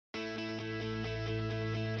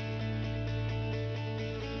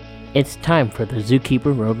It's time for the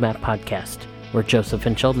Zookeeper Roadmap Podcast, where Joseph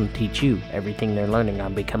and Sheldon teach you everything they're learning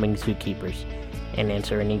on becoming zookeepers and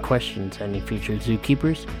answer any questions any future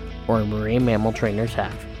zookeepers or marine mammal trainers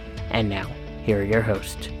have. And now, here are your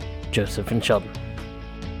hosts, Joseph and Sheldon.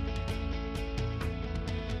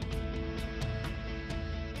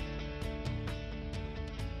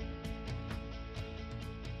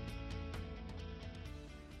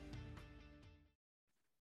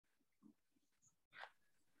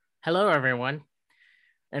 Hello, everyone,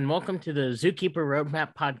 and welcome to the Zookeeper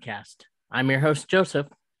Roadmap Podcast. I'm your host, Joseph,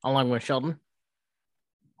 along with Sheldon.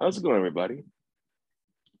 How's it going, everybody?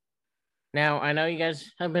 Now, I know you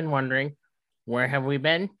guys have been wondering, where have we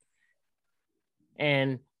been?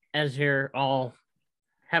 And as you're all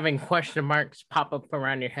having question marks pop up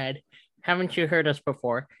around your head, haven't you heard us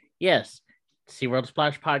before? Yes, SeaWorld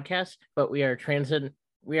Splash Podcast, but we are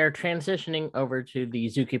transitioning over to the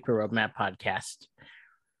Zookeeper Roadmap Podcast.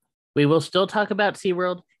 We will still talk about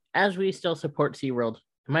SeaWorld as we still support SeaWorld.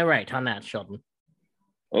 Am I right on that, Sheldon?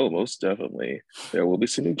 Oh, most definitely. There will be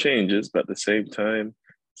some new changes, but at the same time,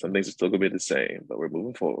 some things are still going to be the same, but we're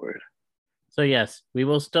moving forward. So yes, we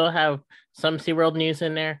will still have some SeaWorld news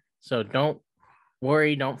in there. So don't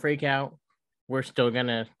worry, don't freak out. We're still going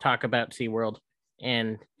to talk about SeaWorld.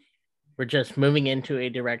 And we're just moving into a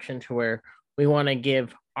direction to where we want to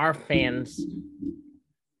give our fans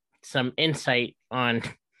some insight on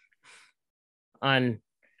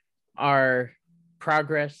our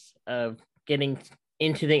progress of getting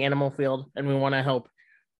into the animal field, and we want to help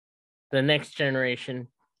the next generation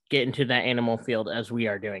get into that animal field as we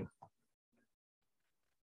are doing.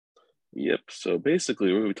 Yep. So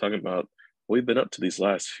basically, we're talking about what we've been up to these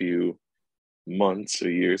last few months or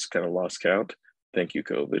years, kind of lost count. Thank you,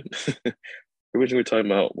 COVID. Originally, we're talking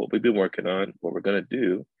about what we've been working on, what we're going to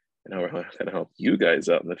do, and how we're going to help you guys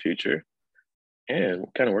out in the future. And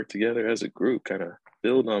we'll kind of work together as a group, kind of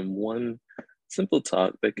build on one simple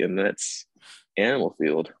topic, and that's animal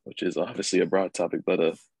field, which is obviously a broad topic, but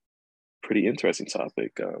a pretty interesting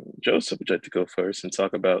topic. Joseph, would you like to go first and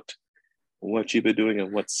talk about what you've been doing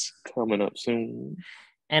and what's coming up soon?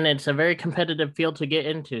 And it's a very competitive field to get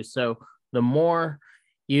into. So the more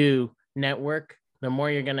you network, the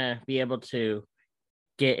more you're going to be able to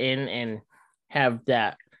get in and have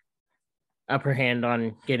that upper hand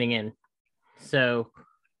on getting in. So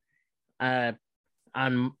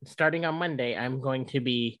I'm starting on Monday, I'm going to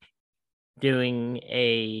be doing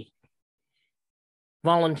a new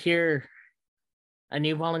volunteer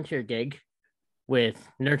gig with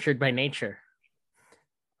Nurtured by Nature.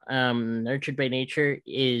 Nurtured by Nature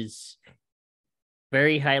is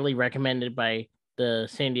very highly recommended by the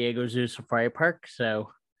San Diego Zoo Safari Park,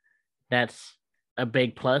 so that's a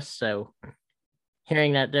big plus. So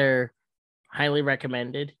hearing that they're highly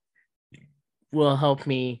recommended will help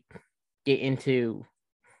me get into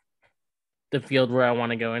the field where I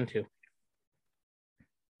want to go into.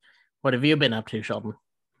 What have you been up to, Sheldon?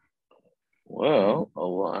 Well, a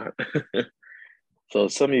lot. So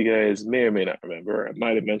some of you guys may or may not remember. I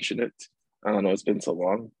might have mentioned it. I don't know, it's been so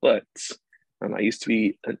long, but I used to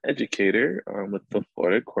be an educator with the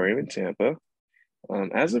Florida Aquarium in Tampa.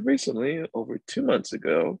 As of recently, over 2 months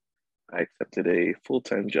ago, I accepted a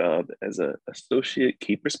full-time job as an associate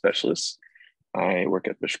keeper specialist. I work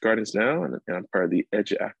at Busch Gardens now, and I'm part of the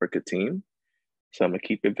Edge Africa team. So I'm a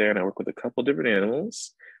keeper there, and I work with a couple different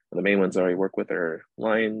animals. The main ones I work with are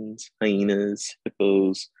lions, hyenas,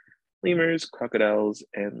 hippos, lemurs, crocodiles,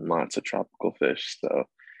 and lots of tropical fish. So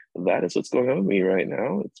that is what's going on with me right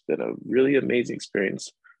now. It's been a really amazing experience.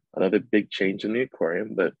 Another big change in the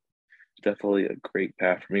aquarium, but definitely a great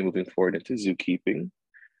path for me moving forward into zookeeping.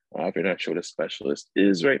 If you're not sure what a specialist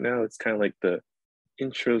is right now, it's kind of like the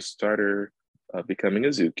intro starter of becoming a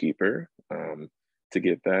zookeeper. To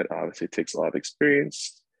get that, obviously, it takes a lot of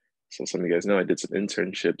experience. So some of you guys know I did some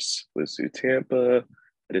internships with Zoo Tampa.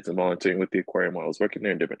 I did some volunteering with the aquarium while I was working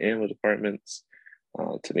there in different animal departments.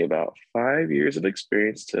 Took me about 5 years of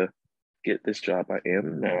experience to get this job I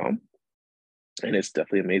am now. And it's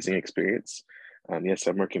definitely an amazing experience. Yes,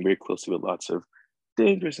 I'm working very closely with lots of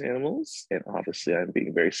dangerous animals, and obviously I'm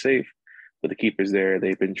being very safe. But the keepers there,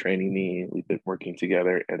 they've been training me. We've been working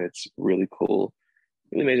together, and it's really cool.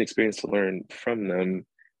 Really amazing experience to learn from them.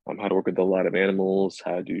 How to work with a lot of animals,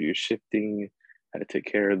 how to do your shifting, how to take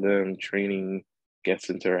care of them, training, guest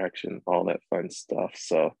interaction, all that fun stuff.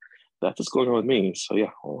 So that's what's going on with me. So yeah,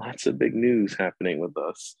 lots of big news happening with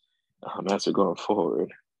us as we're going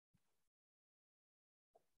forward.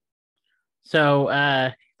 So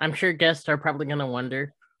I'm sure guests are probably going to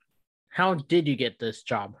wonder, how did you get this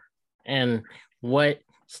job? And what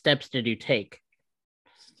steps did you take?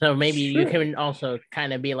 So maybe you Sure. can also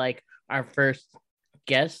kind of be like our first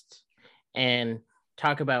guest and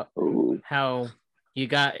talk about Ooh, how you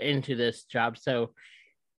got into this job. So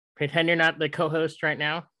pretend you're not the co-host right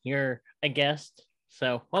now. You're a guest.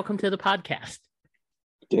 So welcome to the podcast.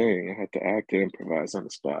 dang, I had to act and improvise on the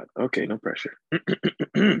spot. Okay, no pressure.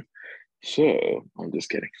 So, I'm just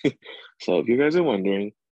kidding. So, if you guys are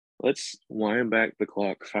wondering, let's wind back the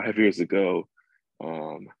clock 5 years ago.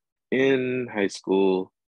 Um, in high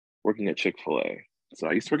school, working at Chick-fil-A. So,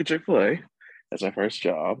 I used to work at Chick-fil-A. That's my first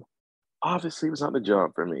job. Obviously, it was not the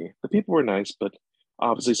job for me. The people were nice, but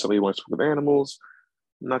obviously, somebody wants to work with animals.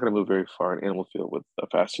 I'm not going to move very far in animal field with a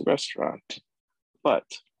fast food restaurant. But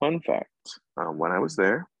fun fact, when I was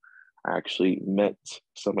there, I actually met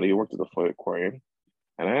somebody who worked at the Floyd Aquarium,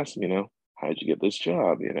 and I asked him, how did you get this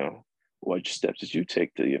job? What steps did you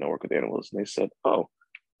take to, work with animals? And they said, oh,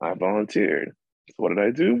 I volunteered. So what did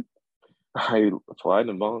I do? I applied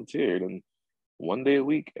and volunteered, and one day a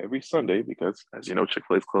week, every Sunday, because as you know,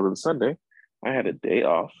 Chick-fil-A is closed on Sunday, I had a day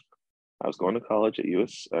off. I was going to college at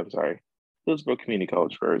Hillsborough Community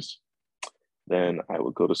College first. Then I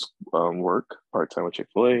would go to work part-time at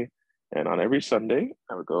Chick-fil-A. And on every Sunday,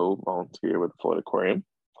 I would go volunteer with the Florida Aquarium.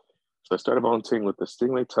 So I started volunteering with the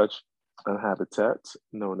Stingray Touch Habitat,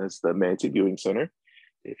 known as the Manatee Viewing Center.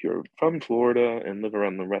 If you're from Florida and live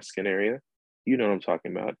around the Ruskin area, you know what I'm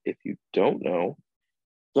talking about. If you don't know,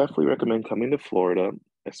 definitely recommend coming to Florida,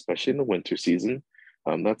 especially in the winter season.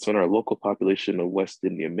 That's when our local population of West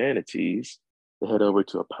Indian manatees they head over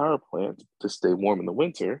to a power plant to stay warm in the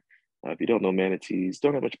winter. If you don't know, manatees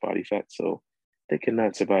don't have much body fat, so they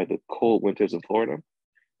cannot survive the cold winters in Florida.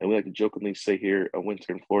 And we like to jokingly say here, a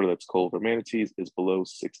winter in Florida that's cold for manatees is below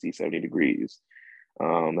 60, 70 degrees.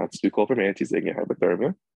 That's too cold for manatees. They get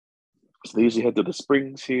hypothermia. So they usually head to the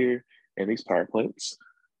springs here and these power plants.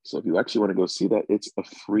 So if you actually want to go see that, it's a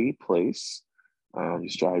free place.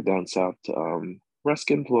 Just drive down south to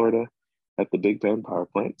Ruskin, Florida at the Big Bend Power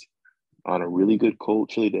Plant. On a really good, cold,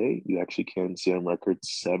 chilly day, you actually can see on record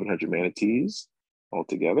 700 manatees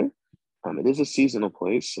altogether. It is a seasonal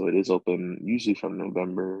place, so it is open usually from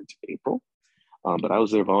November to April. But I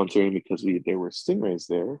was there volunteering because there were stingrays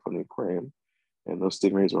there from the aquarium, and those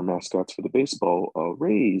stingrays were mascots for the baseball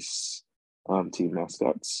Rays team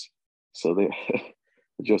mascots. So they,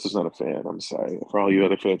 Joseph's not a fan. I'm sorry for all you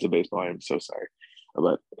other fans of baseball. I am so sorry,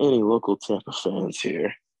 but any local Tampa fans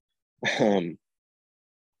here, um,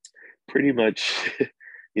 pretty much,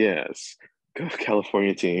 yes. Go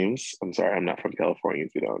California teams. I'm sorry, I'm not from California.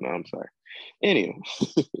 If you don't know, I'm sorry. Anyway,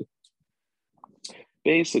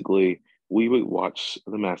 basically, we would watch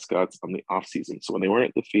the mascots on the off season. So when they weren't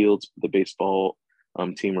at the fields, the baseball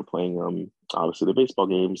team were playing obviously the baseball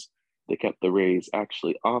games. They kept the Rays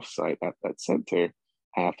actually offsite at that center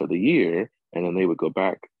half of the year, and then they would go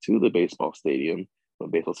back to the baseball stadium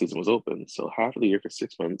when baseball season was open. So half of the year for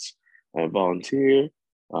 6 months, I volunteer,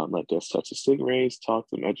 let guests touch the stingrays, talk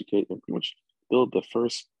to them, educate them, pretty much build the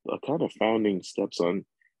first kind of founding steps on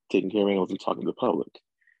taking care of animals and talking to the public.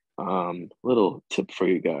 Little tip for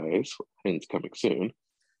you guys, hence coming soon.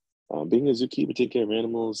 Being a zookeeper, taking care of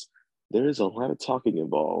animals, there is a lot of talking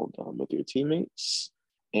involved with your teammates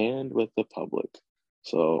and with the public.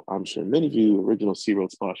 So I'm sure many of you original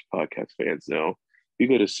SeaWorld Splash podcast fans know, you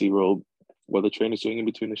go to SeaWorld, what the trainer's doing in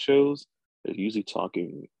between the shows, they're usually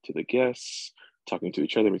talking to the guests, talking to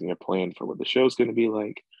each other, making a plan for what the show's going to be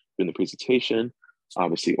like, doing the presentation.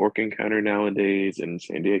 Obviously, Orca Encounter nowadays in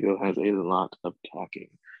San Diego has a lot of talking.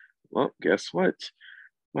 Well, guess what?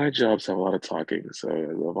 My jobs have a lot of talking. So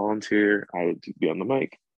as a volunteer, I would be on the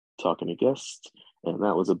mic talking to guests, and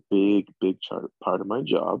that was a big, big part of my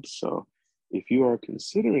job. So if you are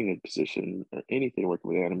considering a position or anything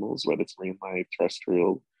working with animals, whether it's marine life,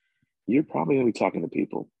 terrestrial, you're probably going to be talking to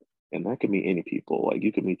people. And that could be any people. Like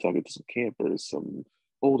you could be talking to some campers, some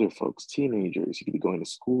older folks, teenagers. You could be going to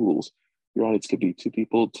schools. Your audience could be 2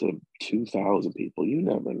 people to 2,000 people. You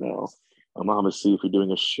never know. Obviously, if you're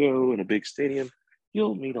doing a show in a big stadium,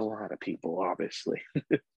 you'll meet a lot of people, obviously.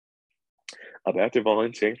 After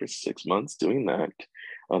volunteering for 6 months doing that,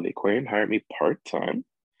 the aquarium hired me part-time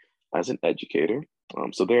as an educator.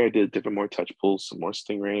 So there I did different more touch pulls, some more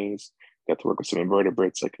stingrays, got to work with some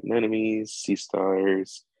invertebrates like anemones, sea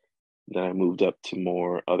stars. Then I moved up to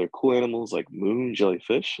more other cool animals like moon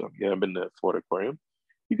jellyfish. Yeah, I've been to Florida Aquarium.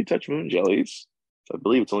 You can touch moon jellies. So I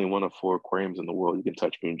believe it's only one of 4 aquariums in the world you can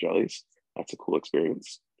touch moon jellies. That's a cool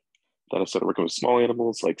experience. Then I started working with small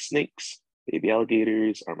animals like snakes, baby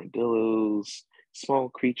alligators, armadillos, small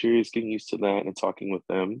creatures, getting used to that and talking with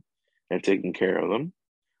them and taking care of them.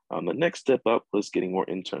 The next step up was getting more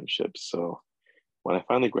internships. So When I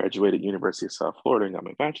finally graduated University of South Florida and got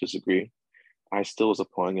my bachelor's degree, I still was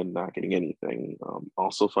applying and not getting anything.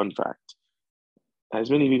 Also, fun fact, as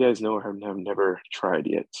many of you guys know or have never tried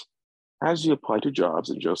yet, as you apply to jobs,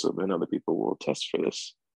 and Joseph and other people will attest for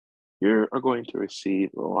this, you are going to receive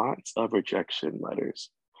lots of rejection letters.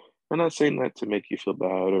 I'm not saying that to make you feel bad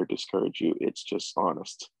or discourage you. It's just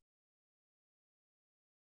honest.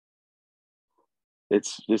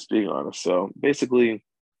 It's just being honest. So basically,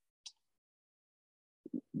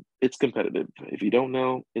 it's competitive. If you don't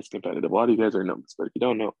know, it's competitive. A lot of you guys are numbers, but if you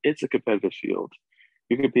don't know, it's a competitive field.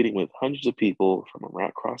 You're competing with hundreds of people from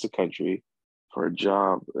across the country for a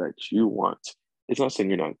job that you want. It's not saying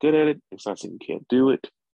you're not good at it. It's not saying you can't do it.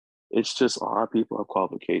 It's just a lot of people have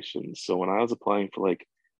qualifications. So when I was applying for like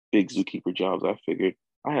big zookeeper jobs, I figured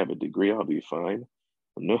I have a degree, I'll be fine.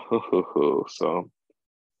 No, so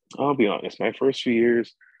I'll be honest. My first few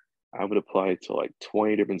years, I would apply to like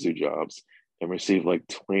 20 different zoo jobs and receive like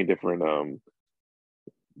 20 different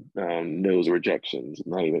no's or rejections,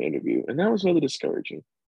 not even an interview. And that was really discouraging.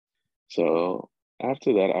 So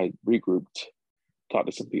after that, I regrouped, talked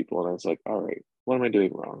to some people, and I was like, all right, what am I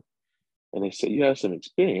doing wrong? And they said, you have some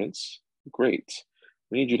experience. Great.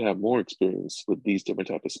 We need you to have more experience with these different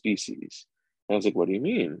type of species. And I was like, what do you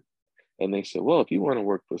mean? And they said, well, if you want to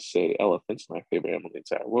work with, say, elephants, my favorite animal in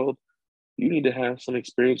the entire world, you need to have some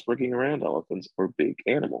experience working around elephants or big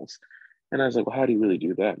animals. And I was like, well, how do you really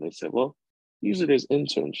do that? And they said, well, usually there's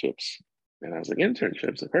internships. And I was like,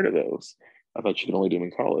 internships? I've heard of those. I thought you could only do them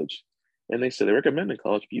in college. And they said they recommend in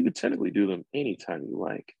college, but you could technically do them anytime you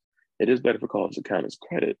like. It is better for college to count as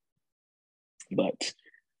credit. But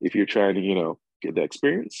if you're trying to, get that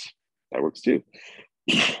experience, that works too.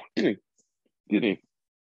 Excuse me.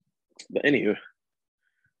 But anywho,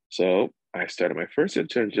 so I started my first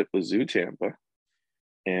internship with Zoo Tampa.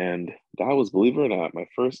 And that was, believe it or not, my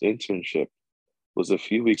first internship was a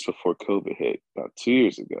few weeks before COVID hit, about 2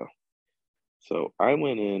 years ago. So I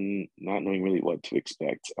went in not knowing really what to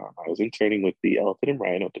expect. I was interning with the elephant and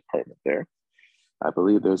rhino department there. I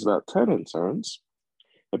believe there's about 10 interns.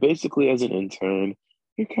 But basically, as an intern,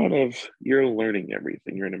 you're learning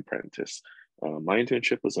everything. You're an apprentice. My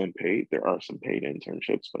internship was unpaid. There are some paid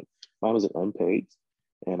internships, but mine was unpaid.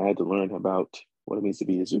 And I had to learn about what it means to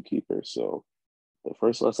be a zookeeper. So the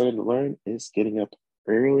first lesson I had to learn is getting up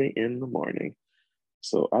early in the morning.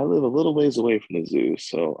 So I live a little ways away from the zoo.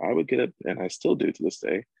 So I would get up, and I still do to this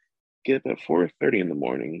day, get up at 4:30 in the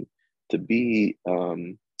morning to be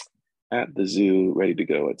at the zoo ready to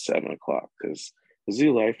go at 7 o'clock because the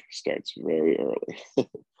zoo life starts very early.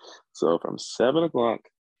 So from 7 o'clock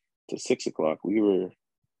to 6 o'clock, we were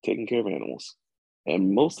taking care of animals.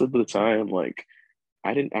 And most of the time, like,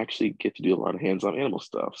 I didn't actually get to do a lot of hands-on animal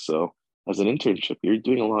stuff. So as an internship, you're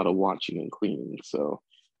doing a lot of watching and cleaning. So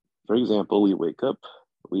for example, we wake up,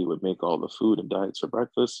 we would make all the food and diets for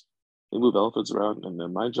breakfast, we move elephants around, and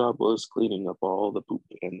then my job was cleaning up all the poop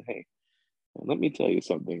and hay. And let me tell you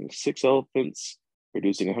something, 6 elephants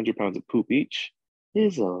producing 100 pounds of poop each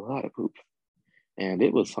is a lot of poop. And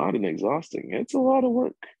it was hot and exhausting. It's a lot of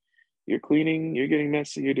work. You're cleaning, you're getting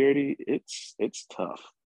messy, you're dirty. It's tough.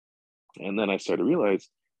 And then I started to realize,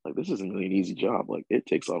 like, this isn't really an easy job. Like, it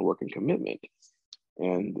takes a lot of work and commitment.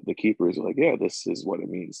 And the keepers are like, yeah, this is what it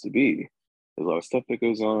means to be. There's a lot of stuff that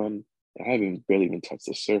goes on. I haven't barely even touched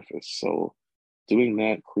the surface. So doing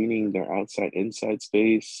that, cleaning their outside, inside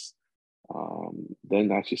space,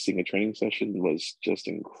 then actually seeing a training session was just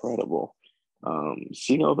incredible.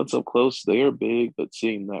 Seeing elephants up close, they are big, but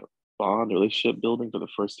seeing that bond relationship building for the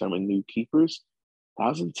first time with new keepers, that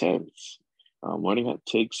was intense. Learning how it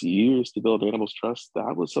takes years to build animals' trust,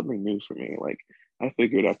 that was something new for me. Like, I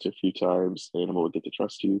figured after a few times, the animal would get to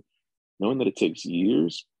trust you. Knowing that it takes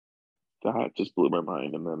years, that just blew my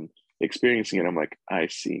mind. And then experiencing it, I'm like, I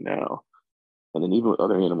see now. And then even with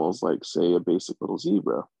other animals, like, say, a basic little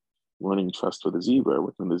zebra, learning trust with a zebra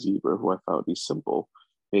within the zebra, who I thought would be simple,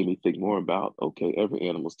 made me think more about, okay, every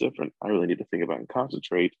animal's different. I really need to think about and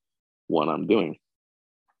concentrate what I'm doing.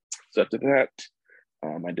 So after that,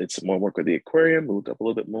 I did some more work with the aquarium, moved up a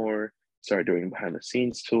little bit more, started doing behind the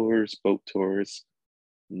scenes tours, boat tours.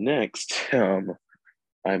 Next,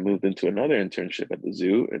 I moved into another internship at the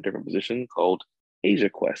zoo, a different position called Asia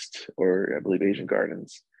Quest, or I believe Asian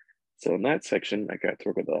Gardens. So in that section, I got to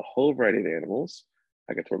work with a whole variety of animals.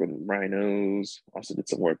 I got to work with rhinos, also did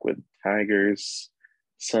some work with tigers,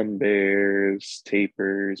 sun bears,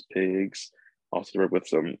 tapirs, pigs. Also worked with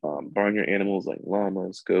some barnyard animals like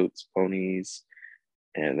llamas, goats, ponies,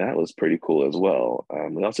 and that was pretty cool as well.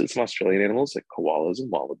 We also did some Australian animals like koalas and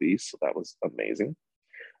wallabies, so that was amazing.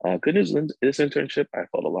 Good news in this internship, I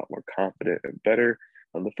felt a lot more confident and better.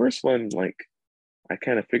 The first one, like, I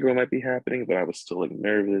kind of figured what might be happening, but I was still like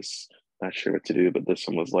nervous, not sure what to do. But this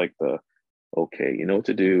one was like okay, you know what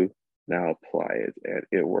to do, now apply it. And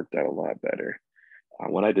it worked out a lot better.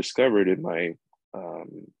 What I discovered in my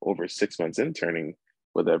over 6 months interning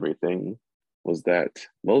with everything was that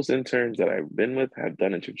most interns that I've been with have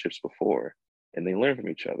done internships before, and they learn from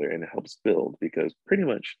each other, and it helps build because pretty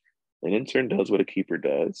much an intern does what a keeper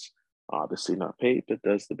does, obviously not paid, but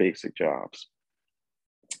does the basic jobs.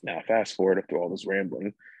 Now, fast forward after all this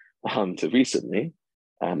rambling to recently,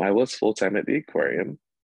 I was full time at the aquarium,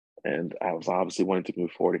 and I was obviously wanting to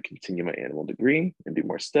move forward and continue my animal degree and do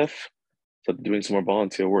more stuff. So I'm doing some more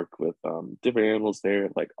volunteer work with different animals there,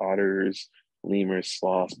 like otters, lemurs,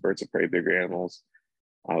 sloths, birds of prey, bigger animals.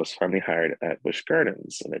 I was finally hired at Busch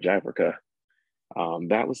Gardens in Africa.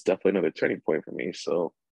 That was definitely another turning point for me.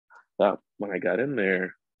 So that when I got in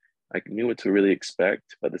there, I knew what to really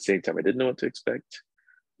expect, but at the same time, I didn't know what to expect.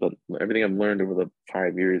 But everything I've learned over the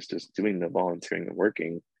 5 years just doing the volunteering and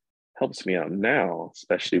working helps me out now,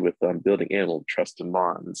 especially with building animal trust and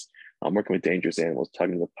bonds. I'm working with dangerous animals,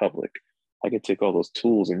 talking to the public. I can take all those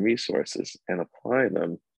tools and resources and apply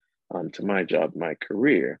them to my job, my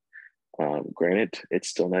career. Granted, it's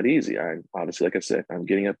still not easy. I'm honestly, like I said, I'm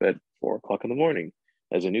getting up at 4 o'clock in the morning.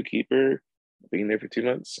 As a new keeper, being there for 2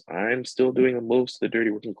 months, I'm still doing most of the dirty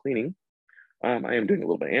work and cleaning. I am doing a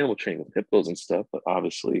little bit of animal training with hippos and stuff, but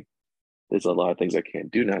obviously there's a lot of things I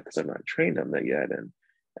can't do now because I'm not trained on that yet. And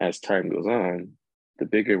as time goes on, the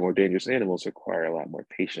bigger, more dangerous animals require a lot more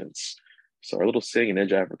patience. So our little saying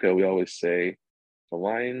in Africa, we always say, the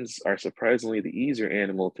lions are surprisingly the easier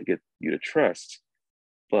animal to get you to trust,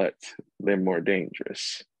 but they're more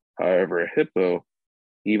dangerous. However, a hippo,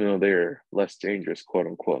 even though they're less dangerous, quote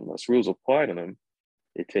unquote, unless rules apply to them,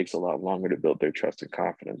 it takes a lot longer to build their trust and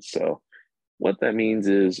confidence. So what that means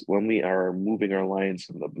is when we are moving our lions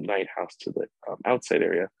from the night house to the outside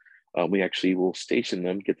area, we actually will station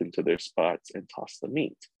them, get them to their spots, and toss the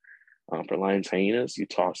meat. For lions, hyenas, you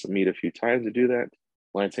toss the meat a few times to do that.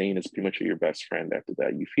 Lions, hyenas pretty much are your best friend after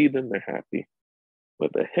that. You feed them, they're happy.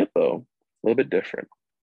 With a hippo, a little bit different.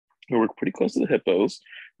 We work pretty close to the hippos.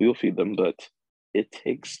 We will feed them, but it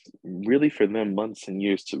takes really for them months and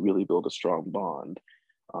years to really build a strong bond.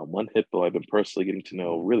 One hippo I've been personally getting to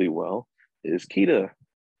know really well is Kita.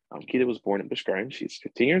 Kita was born in Busch Gardens. She's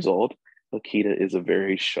 15 years old, but Kita is a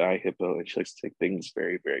very shy hippo and she likes to take things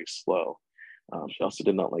very, very slow. She also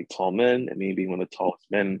did not like tall men, and me being one of the tallest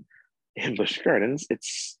men in Busch Gardens,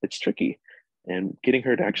 it's tricky. And getting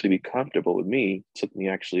her to actually be comfortable with me took me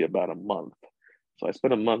actually about a month. So I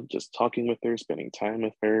spent a month just talking with her, spending time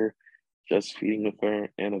with her, just feeding with her,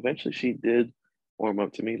 and eventually she did warm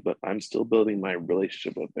up to me, but I'm still building my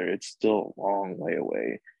relationship with her. It's still a long way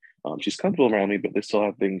away. She's comfortable around me, but there's still a lot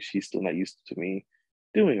of things she's still not used to me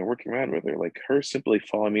doing or working around with her. Like her simply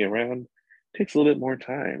following me around takes a little bit more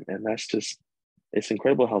time. And that's just, it's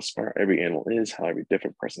incredible how smart every animal is, how every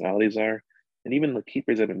different personalities are. And even the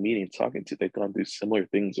keepers I've been meeting, talking to, they've gone through similar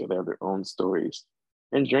things or they have their own stories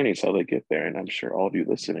and journeys, how they get there. And I'm sure all of you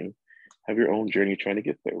listening have your own journey trying to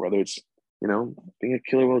get there, whether it's, being a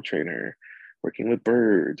killer whale trainer, working with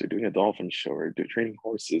birds, or doing a dolphin show, or training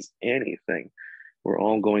horses, anything. We're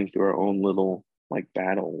all going through our own little like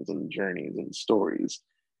battles and journeys and stories,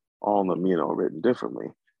 all of them, written differently.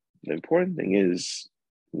 The important thing is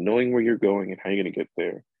knowing where you're going and how you're going to get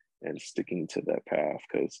there and sticking to that path.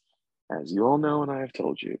 Because as you all know, and I have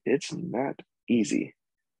told you, it's not easy.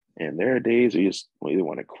 And there are days where you just either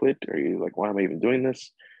want to quit or you're like, why am I even doing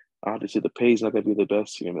this? Obviously, the pay's not going to be the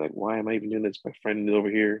best. You're going to be like, why am I even doing this? My friend is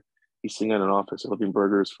over here. He's sitting in an office flipping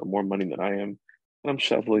burgers for more money than I am. And I'm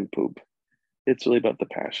shoveling poop. It's really about the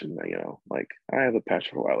passion, like I have a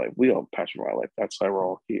passion for wildlife. We all have a passion for wildlife. That's why we're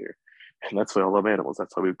all here. And that's why I love animals.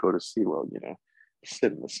 That's why we go to SeaWorld,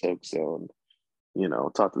 sit in the soak zone,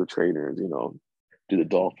 talk to the trainers, do the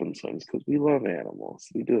dolphin swims because we love animals.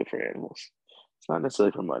 We do it for animals. It's not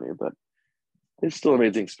necessarily for money, but it's still an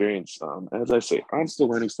amazing experience. As I say, I'm still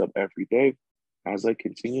learning stuff every day. As I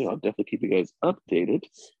continue, I'll definitely keep you guys updated.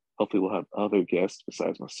 Hopefully, we'll have other guests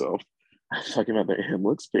besides myself talking about their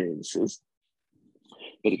animal experiences.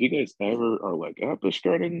 But if you guys ever are like at Busch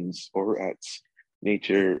Gardens or at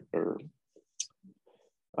nature or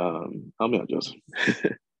help me out, Joseph.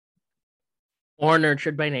 Or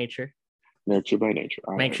nurtured by nature. Nurtured by nature.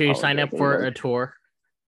 Make sure you sign up for a tour.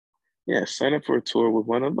 Yeah, sign up for a tour with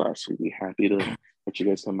one of us. We'd be happy to let you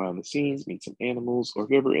guys come behind the scenes, meet some animals, or if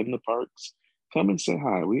you're ever in the parks, come and say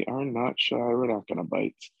hi. We are not shy. We're not going to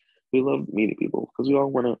bite. We love meeting people because we all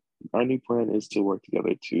want to. Our new plan is to work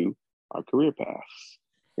together to our career paths.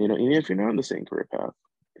 Even if you're not in the same career path,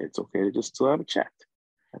 it's okay to just still have a chat.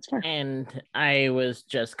 That's fine. And I was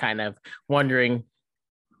just kind of wondering,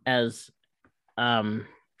 as I'm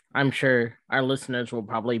sure our listeners will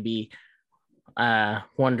probably be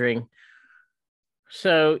wondering.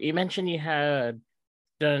 So you mentioned you had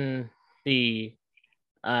done the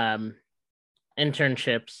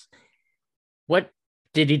internships. What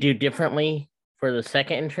did you do differently for the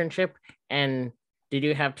second internship? And did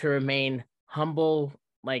you have to remain humble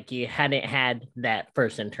like you hadn't had that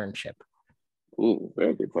first internship? Ooh,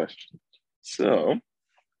 very good question. So,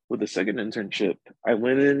 with the second internship, I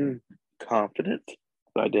went in confident,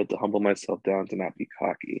 but I did to humble myself down to not be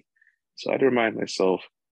cocky. So I had to remind myself,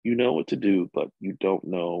 you know what to do, but you don't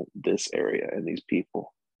know this area and these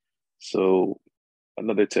people. So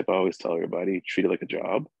another tip I always tell everybody, treat it like a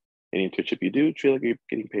job. Any internship you do, treat it like you're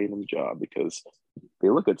getting paid on the job because they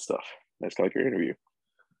look at stuff. That's like your interview.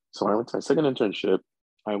 So when I went to my second internship,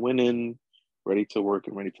 I went in ready to work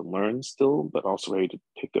and ready to learn still, but also ready to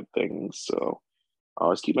pick up things. So I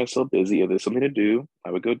always keep myself busy. If there's something to do,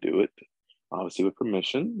 I would go do it. Obviously with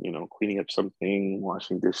permission, cleaning up something,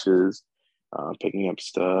 washing dishes, picking up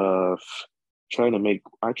stuff, trying to make,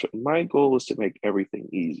 my goal is to make everything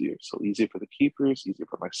easier. So easier for the keepers, easier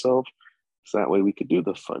for myself. So that way we could do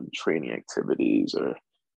the fun training activities or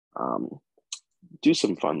do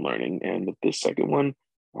some fun learning. And with this second one,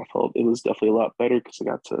 I felt it was definitely a lot better because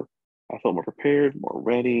I felt more prepared, more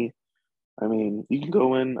ready. I mean, you can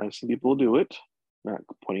go in, I've seen people do it, not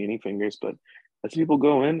pointing any fingers, but I've seen people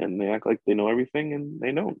go in and they act like they know everything and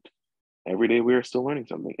they don't. Every day we are still learning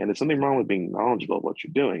something. And there's something wrong with being knowledgeable of what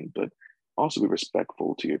you're doing, but also be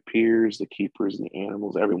respectful to your peers, the keepers, and the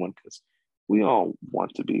animals, everyone, because we all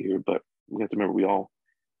want to be here, but we have to remember we all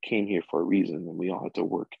came here for a reason and we all had to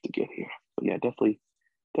work to get here. But yeah, definitely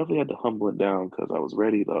had to humble it down because I was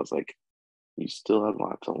ready, but I was like, you still have a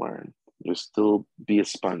lot to learn. You still be a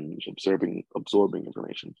sponge, absorbing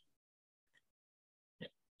information.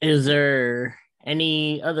 Is there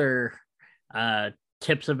any other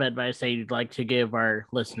tips of advice that you'd like to give our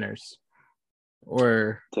listeners,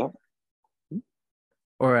 or So,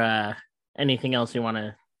 or anything else you want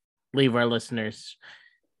to leave our listeners?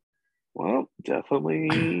 well,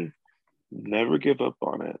 definitely never give up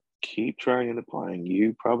on it. Keep trying and applying.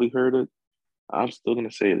 You probably heard it. I'm still going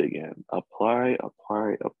to say it again. Apply,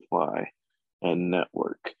 apply, apply, and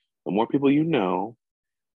network. The more people you know,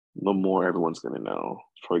 the more everyone's going to know.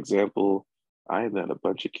 For example, I met a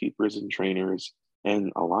bunch of keepers and trainers,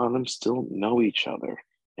 and a lot of them still know each other.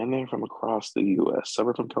 And they're from across the US. Some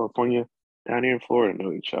are from California, down here in Florida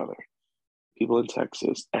know each other. People in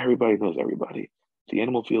Texas, everybody knows everybody. The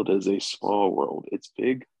animal field is a small world. It's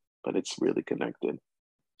big, but it's really connected.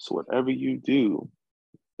 So whatever you do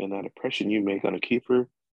and that impression you make on a keeper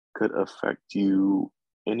could affect you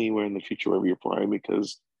anywhere in the future wherever you're flying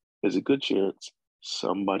because there's a good chance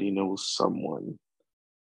somebody knows someone.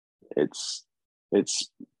 It's it's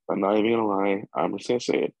I'm not even gonna lie, I'm just gonna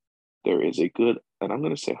say it. There is a good and I'm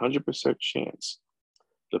gonna say 100% chance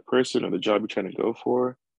the person or the job you're trying to go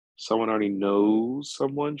for, someone already knows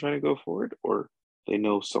someone trying to go for it, or they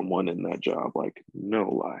know someone in that job. Like, no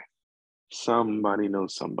lie. Somebody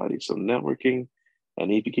knows somebody. So networking,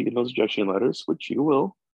 and if you keep getting those rejection letters, which you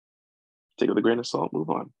will, take it with a grain of salt, move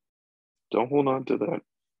on. Don't hold on to that.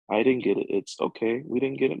 I didn't get it. It's okay. We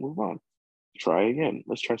didn't get it. Move on. Try again.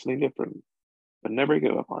 Let's try something different. But never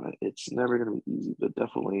give up on it. It's never gonna be easy, but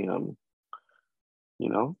definitely you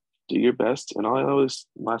know, do your best. And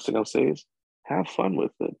last thing I'll say is have fun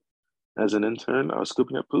with it. As an intern, I was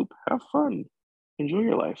scooping up poop. Have fun. Enjoy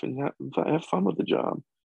your life and have fun with the job.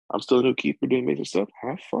 I'm still a new keeper doing major stuff.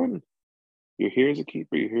 Have fun. You're here as a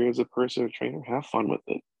keeper. You're here as a person, a trainer. Have fun with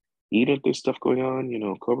it. Even if there's stuff going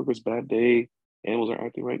on, coworkers' bad day, animals aren't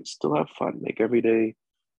acting right, still have fun. Make every day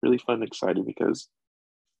really fun and exciting because,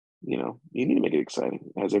 you need to make it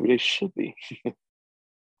exciting as every day should be.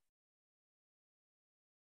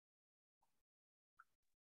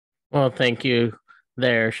 Well, thank you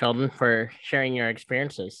there, Sheldon, for sharing your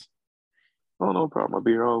experiences. Oh, no problem. I'll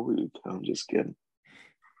be here all week. I'm just kidding.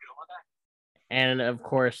 And of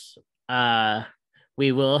course,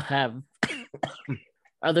 we will have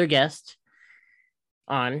other guests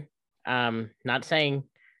on. Not saying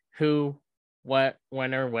who, what,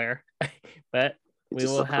 when, or where, but we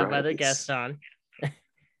will have other guests on.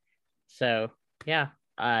 So yeah,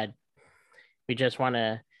 we just want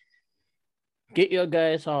to get you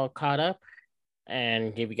guys all caught up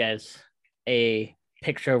and give you guys a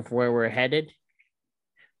picture of where we're headed.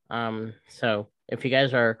 So if you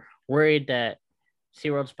guys are worried that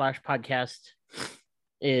SeaWorld Splash Podcast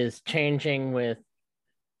is changing with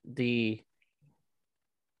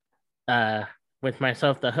with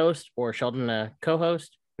myself, the host, or Sheldon, the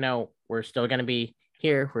co-host, no, we're still going to be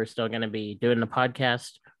here. We're still going to be doing the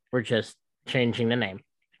podcast. We're just changing the name.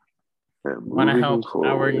 We want to help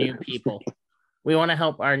our new people. We want to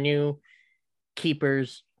help our new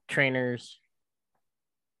keepers, trainers,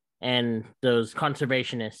 and those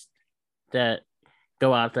conservationists that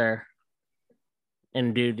go out there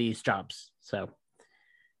and do these jobs. So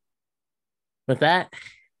with that,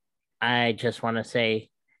 I just want to say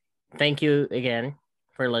thank you again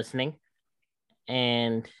for listening.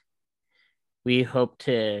 And we hope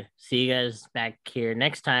to see you guys back here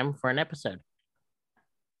next time for an episode.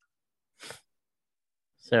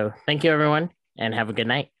 So thank you, everyone, and have a good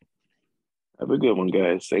night. Have a good one,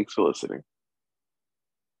 guys. Thanks for listening.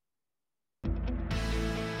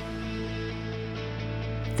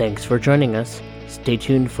 Thanks for joining us. Stay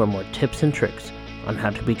tuned for more tips and tricks on how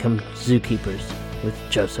to become zookeepers with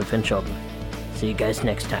Joseph and Sheldon. See you guys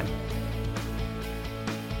next time.